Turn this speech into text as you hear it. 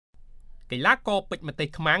កីឡាករពេជ្រម្ទេស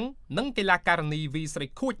ខ្មាំងនិងកីឡាការិនីវីស្រី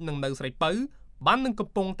ខួចនិងនៅស្រីពៅបាននឹងកំ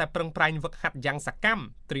ពុងតែប្រឹងប្រែងវឹកហាត់យ៉ាងសកម្ម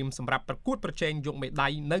ត្រៀមសម្រាប់ប្រកួតប្រជែងយកមេដា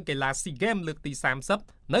យនៅកីឡាស៊ីហ្គេមលើកទី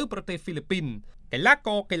30នៅប្រទេសហ្វីលីពីនកីឡាក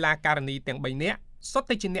រកីឡាការិនីទាំង3នាក់សុទ្ធ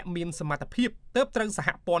តែជាអ្នកមានសមត្ថភាពទើបត្រូវសហ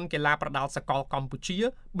ព័ន្ធកីឡាប្រដាល់សកលកម្ពុជា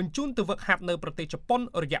បញ្ជូនទៅវឹកហាត់នៅប្រទេសជប៉ុន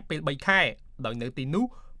រយៈពេល3ខែដោយនៅទីនោះ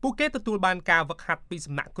ពួកគេទទួលបានការវឹកហាត់ពី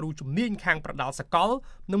សំណាក់គ្រូជំនាញខាងប្រដាល់សកល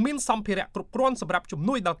និងមានសម្ភារៈគ្រប់គ្រាន់សម្រាប់ជំ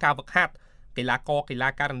នួយដល់ការវឹកហាត់កីឡាករកីឡា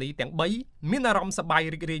ការិនីទាំង3មានអារម្មណ៍សប្បាយ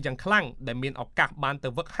រីករាយយ៉ាងខ្លាំងដែលមានឱកាសបានទៅ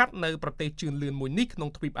វឹកហាត់នៅប្រទេសជឿនលឿនមួយនេះក្នុង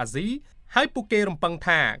ទ្វីបអាស៊ីហើយពួកគេរំពឹង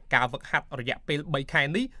ថាការវឹកហាត់រយៈពេល3ខែ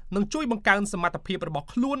នេះនឹងជួយបង្កើនសមត្ថភាពរបស់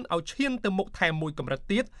ខ្លួនឲ្យឈានទៅមុខថែមមួយកម្រិត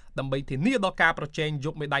ទៀតដើម្បីធានាដល់ការប្រជែងយ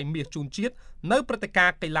កមេដាយមាសជូនជាតិនៅព្រឹត្តិការ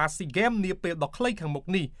ណ៍កីឡាស៊ីហ្គេមនាពេលដ៏ខ្លីខាងមុខ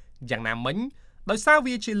នេះយ៉ាងណាមិញដោយសារ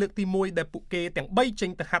វាជាលើកទី1ដែលពួកគេទាំង3ចេ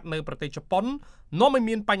ញទៅហាត់នៅប្រទេសជប៉ុននាំឲ្យ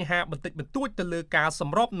មានបញ្ហាបន្តិចបន្តួចទៅលើការស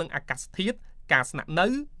ម្របនឹងអាកាសធាតុការស្នាក់នៅ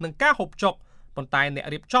និងការហូបចុកប៉ុន្តែអ្នក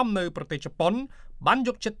រៀបចំនៅប្រទេសជប៉ុនបានយ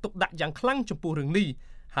កចិត្តទុកដាក់យ៉ាងខ្លាំងចំពោះរឿងនេះ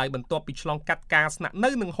ហើយបន្ទាប់ពីឆ្លងកាត់ការស្នាក់នៅ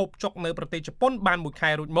និងហូបចុកនៅប្រទេសជប៉ុនបាន1ខែ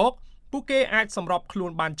រួចមកពួកគេអាចសម្របខ្លួ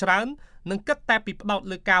នបានច្រើននិងគិតតែពីផ្ដោត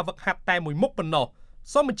លើការវឹកហាត់តែមួយមុខប៉ុណ្ណោះ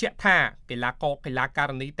សូមបញ្ជាក់ថាកីឡាករកីឡាកា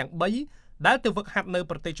រិនីទាំង3ដែលទៅវឹកហាត់នៅ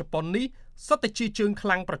ប្រទេសជប៉ុននេះសុទ្ធតែជាជើងខ្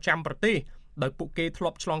លាំងប្រចាំប្រទេសដោយពួកគេធ្លា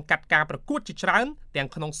ប់ឆ្លងកាត់ការប្រកួតជាច្រើនទាំង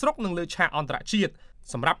ក្នុងស្រុកនិងលើឆាកអន្តរជាតិ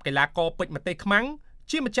សម្រាប់កីឡាករពេជ្រម្ទេសខ្មាំង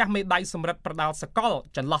ជាម្ចាស់មេដាយសម្រិតប្រដាល់សកល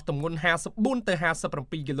ចន្លោះទម្ងន់54ទៅ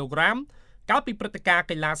57គីឡូក្រាមកាលពីព្រឹត្តិការណ៍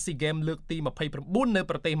កីឡាស៊ីហ្គេមលើកទី29នៅ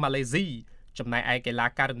ប្រទេសម៉ាឡេស៊ីចំណែកឯកីឡា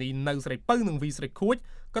ការិនីនៅស្រីពៅនិងវីស្រីខួច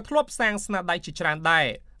ក៏ធ្លាប់សាងស្នាដៃជាច្រើនដែរ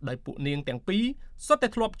ដោយពួកនាងទាំងពីរសុទ្ធតែ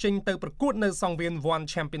ធ្លាប់ចេញទៅប្រកួតនៅសង្វៀន One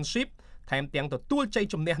Championship ថែមទាំងទទួលជ័យ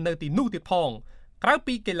ជំនះនៅទីនោះទៀតផងក្រៅ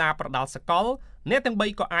ពីកីឡាប្រដាល់សកលអ្នកទាំង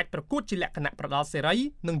3ក៏អាចប្រកួតជាលក្ខណៈប្រដាល់សេរី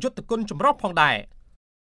និងយុទ្ធគុណចម្រុះផងដែរ